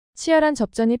치열한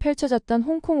접전이 펼쳐졌던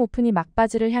홍콩오픈이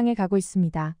막바지를 향해 가고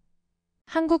있습니다.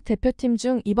 한국 대표팀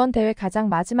중 이번 대회 가장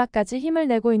마지막까지 힘을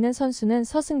내고 있는 선수는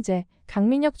서승재,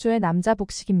 강민혁 조의 남자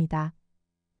복식입니다.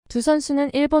 두 선수는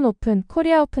일본 오픈,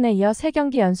 코리아 오픈에 이어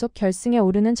 3경기 연속 결승에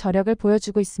오르는 저력을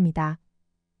보여주고 있습니다.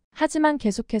 하지만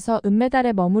계속해서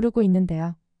은메달에 머무르고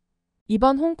있는데요.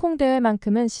 이번 홍콩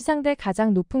대회만큼은 시상대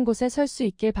가장 높은 곳에 설 수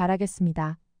있길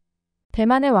바라겠습니다.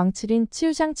 대만의 왕칠인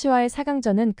치우샹치와의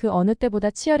 4강전은 그 어느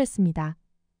때보다 치열했습니다.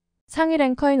 상위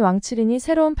랭커인 왕칠인이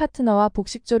새로운 파트너와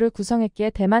복식조를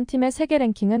구성했기에 대만팀의 세계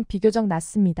랭킹은 비교적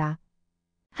낮습니다.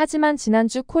 하지만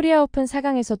지난주 코리아 오픈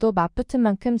 4강에서도 맞붙은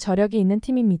만큼 저력이 있는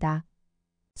팀입니다.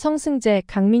 서승재,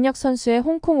 강민혁 선수의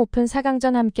홍콩 오픈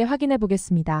 4강전 함께 확인해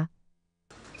보겠습니다.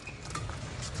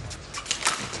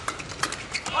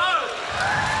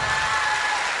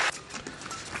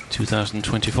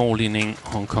 (2024) leading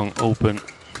Hong Kong Open,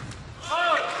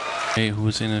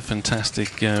 who's in a fantastic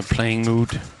playing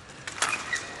mood.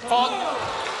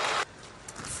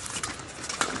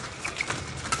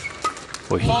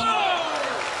 Oi.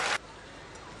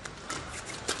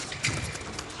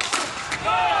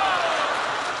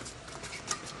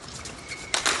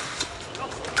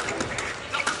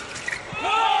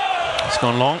 It's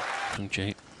gone long.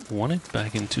 Jay won it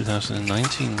back in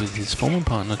 2019 with his former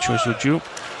partner Choi Soo-ju.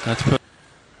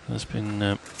 That's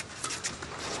been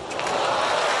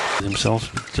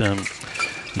himself, but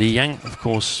Li Yang, of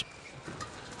course,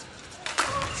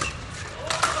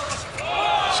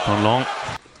 it's gone long.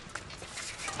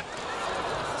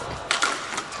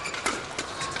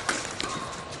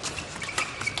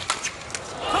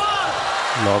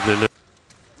 Lovely.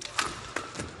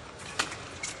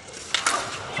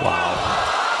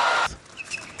 Wow.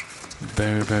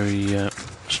 Very, very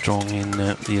strong in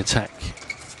the attack.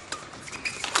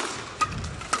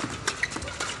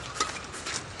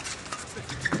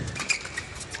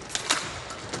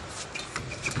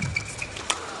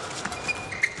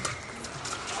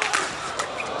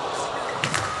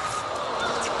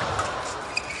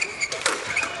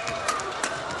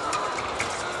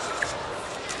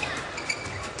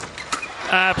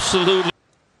 Absolutely.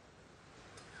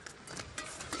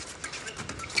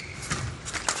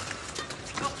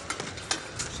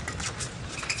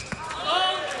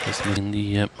 In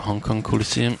the Hong Kong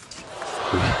Coliseum.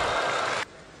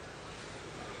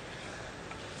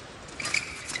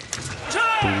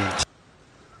 Brilliant.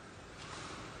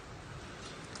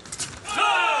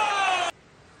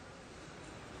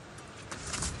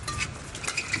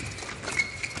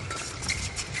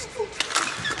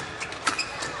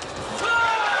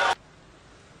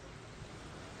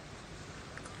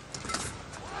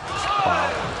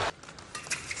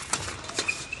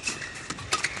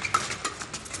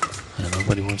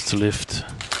 Nobody wants to lift.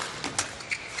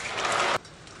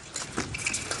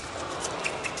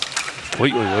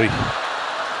 Oi, oi, oi.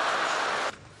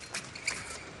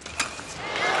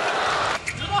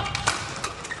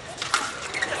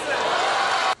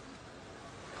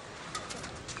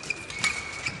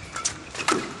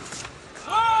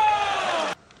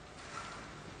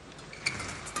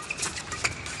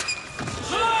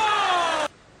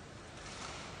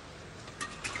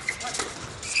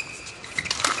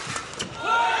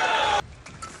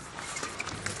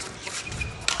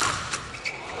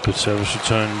 Good service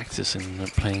return. Practice in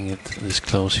playing it this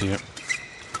close here.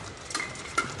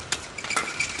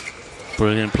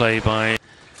 Brilliant play by.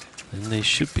 Then they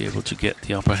should be able to get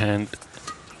the upper hand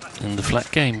in the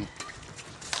flat game.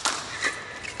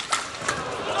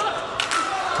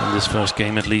 In this first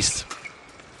game at least.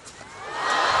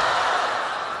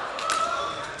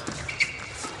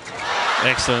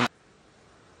 Excellent.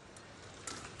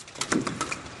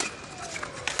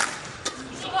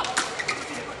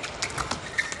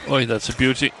 Oh, that's a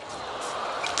beauty.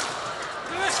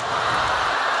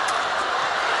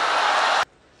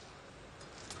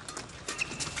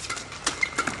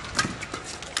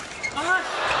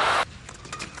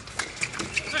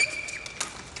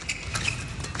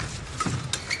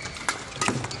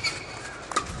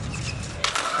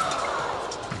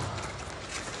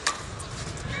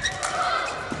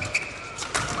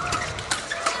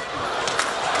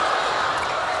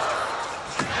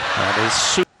 That is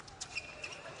super.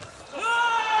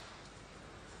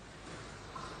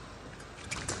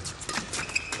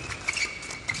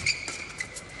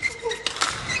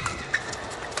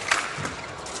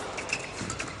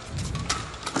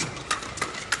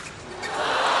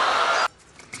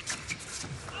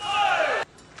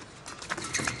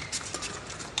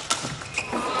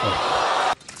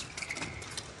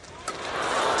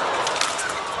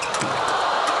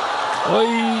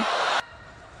 Oi.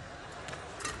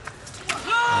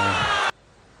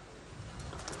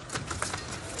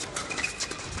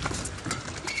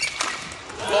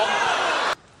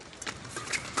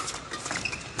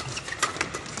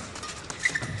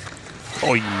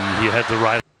 Oh, he had the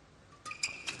right.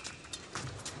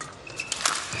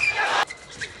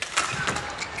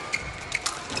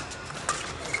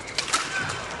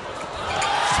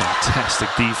 Fantastic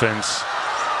defense.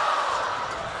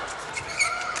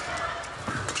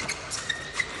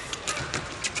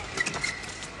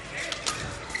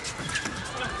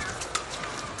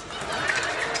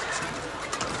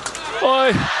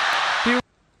 Oi.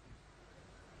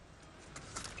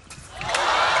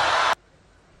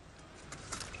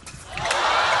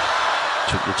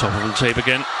 Took the top of the tape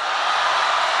again.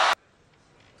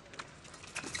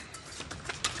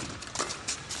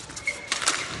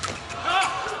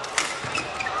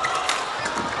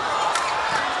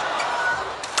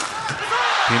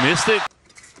 He missed it.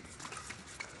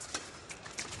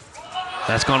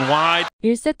 That's gone wide.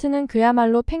 1세트는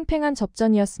그야말로 팽팽한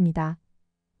접전이었습니다.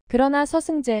 그러나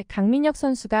서승재, 강민혁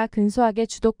선수가 근소하게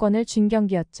주도권을 쥔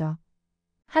경기였죠.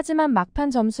 하지만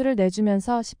막판 점수를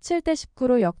내주면서 17대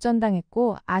 19로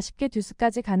역전당했고 아쉽게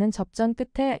듀스까지 가는 접전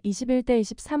끝에 21대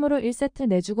 23으로 1세트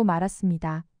내주고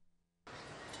말았습니다.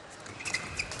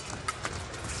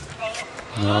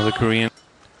 Now the Korean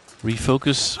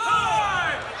refocus.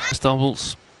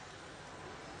 Doubles.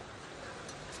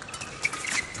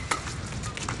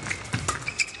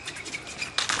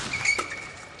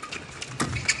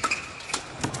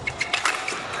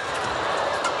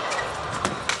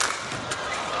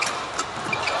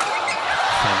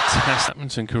 Fantastic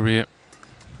badminton career.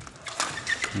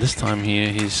 This time here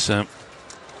he's out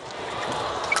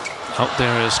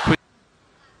there as quick.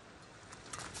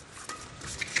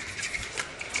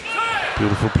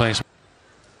 Beautiful place.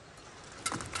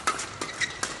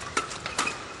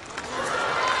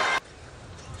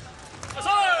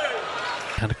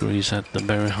 Categories at the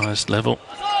very highest level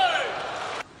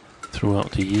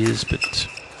throughout the years, but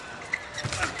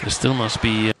there still must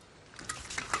be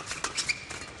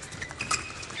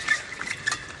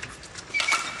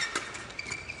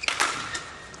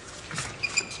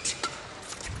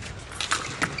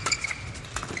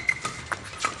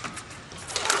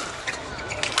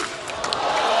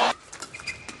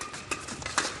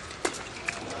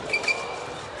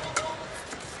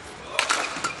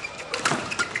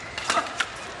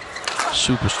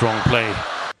super strong play.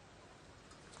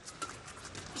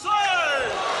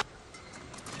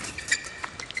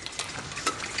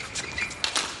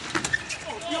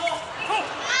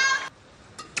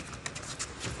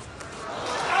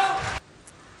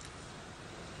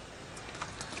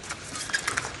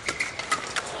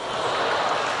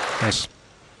 Yes.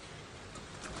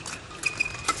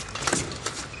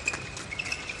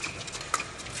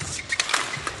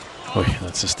 Oh,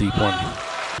 that's a steep one.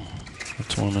 A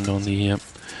tournament on the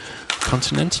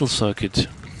continental circuit.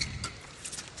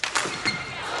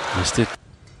 Missed it.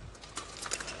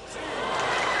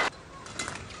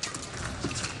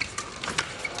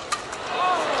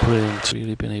 Brilliant.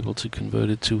 Really been able to convert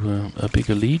it to a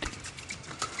bigger lead.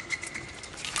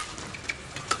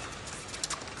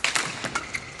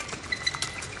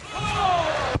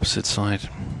 Opposite side.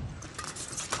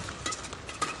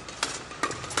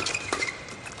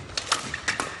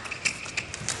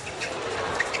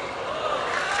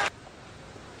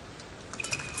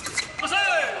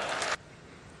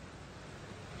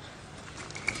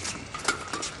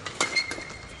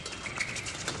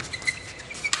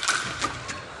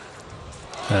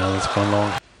 That's gone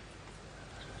long.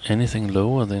 Anything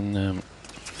lower than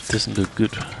doesn't look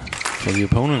good for the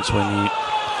opponents when you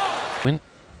win.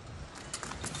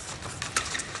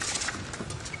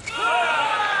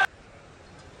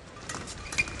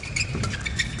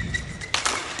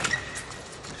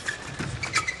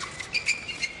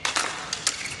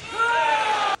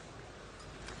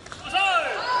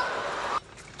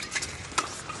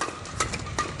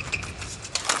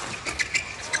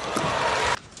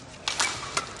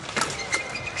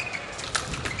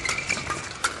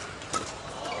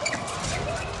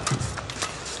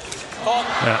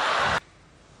 Yeah.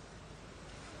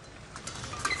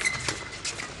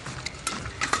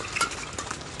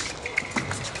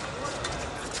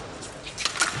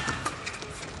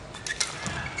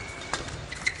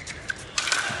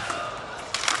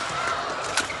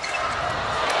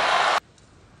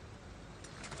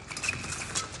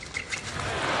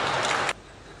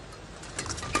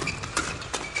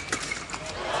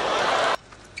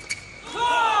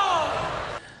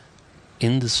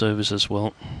 In the service as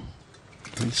well.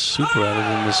 He's super at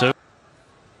it in the service.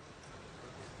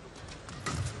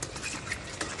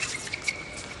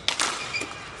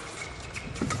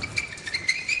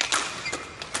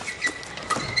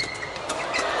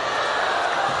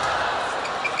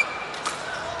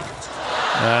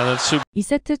 That's super.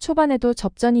 2세트 초반에도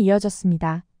접전이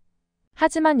이어졌습니다.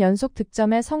 하지만 연속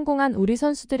득점에 성공한 우리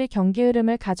선수들이 경기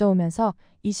흐름을 가져오면서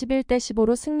 21대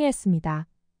 15로 승리했습니다.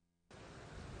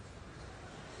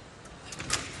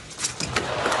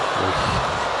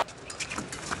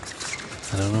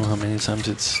 I don't know how many times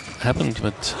it's happened,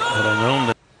 but I know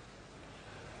that.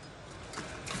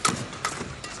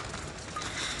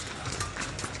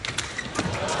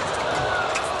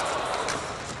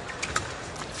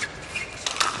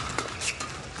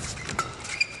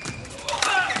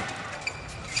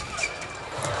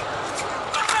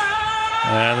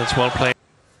 That's well played.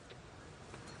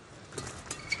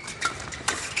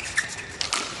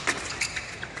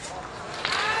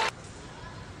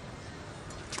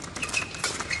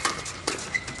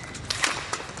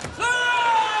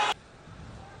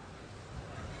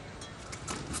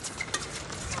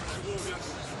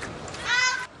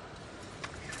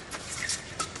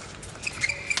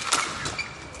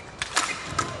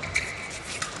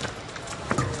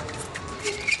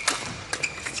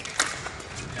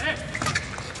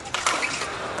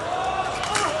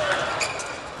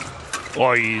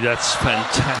 Oi, that's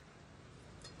fantastic.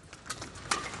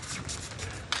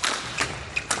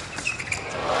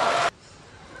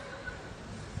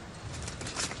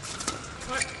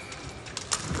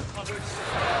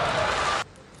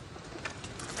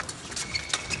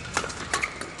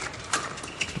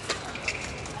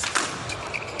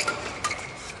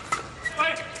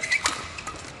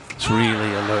 It's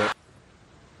really alert.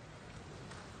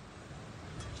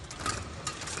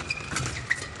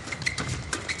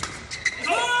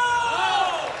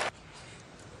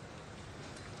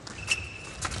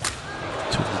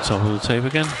 Top of the tape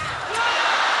again.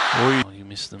 Oh, you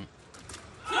missed them.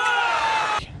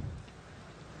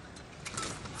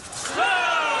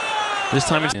 This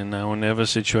time it's now or never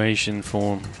situation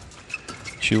for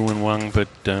Chu and Wang, but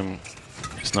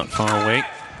it's not far away.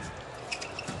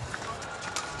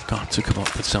 Got to come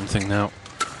up with something now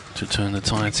to turn the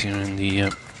tides here in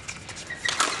the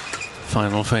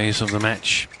final phase of the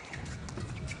match.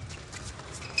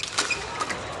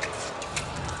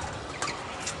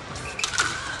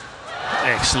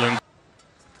 Excellent.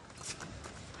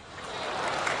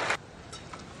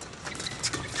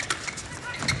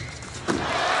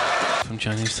 From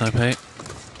Chinese Taipei.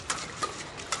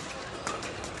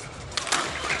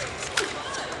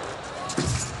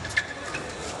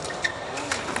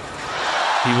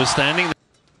 He was standing.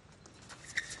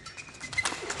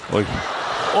 Oi.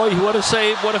 Oi, what a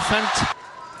save, what a fantastic.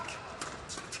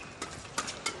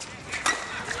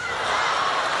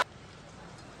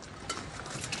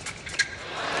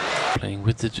 Playing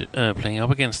with the playing up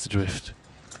against the drift.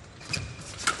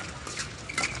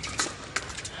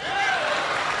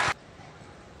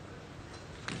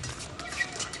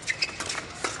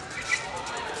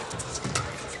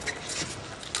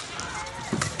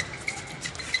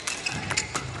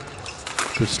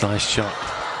 Good slice shot.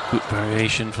 Good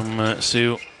variation from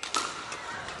Su.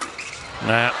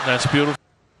 Nah, that's beautiful.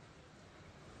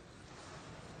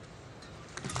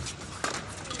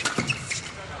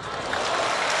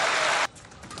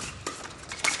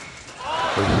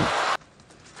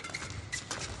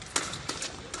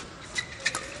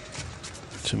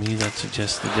 To me, that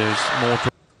suggests that there's more.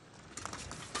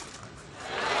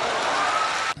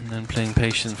 And then playing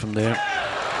patient from there.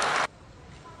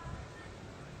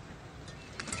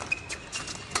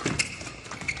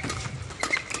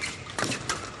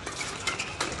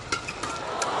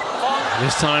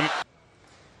 This time.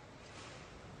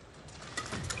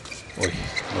 Oi,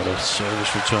 what a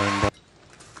service return.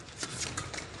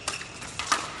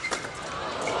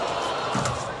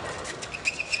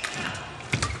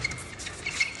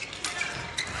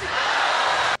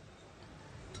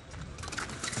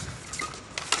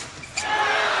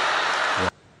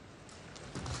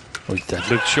 Oh, that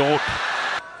looked short.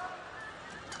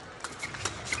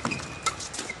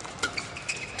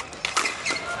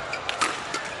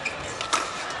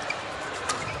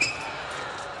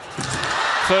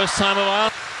 First time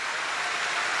around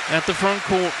at the front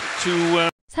court to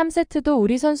 3세트도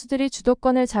우리 선수들이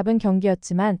주도권을 잡은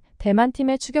경기였지만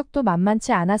대만팀의 추격도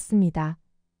만만치 않았습니다.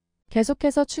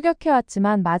 계속해서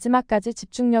추격해왔지만 마지막까지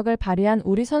집중력을 발휘한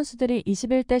우리 선수들이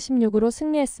 21대 16으로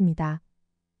승리했습니다.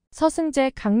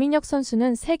 서승재, 강민혁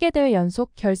선수는 3개 대회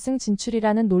연속 결승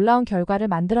진출이라는 놀라운 결과를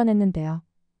만들어냈는데요.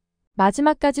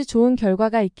 마지막까지 좋은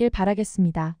결과가 있길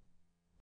바라겠습니다.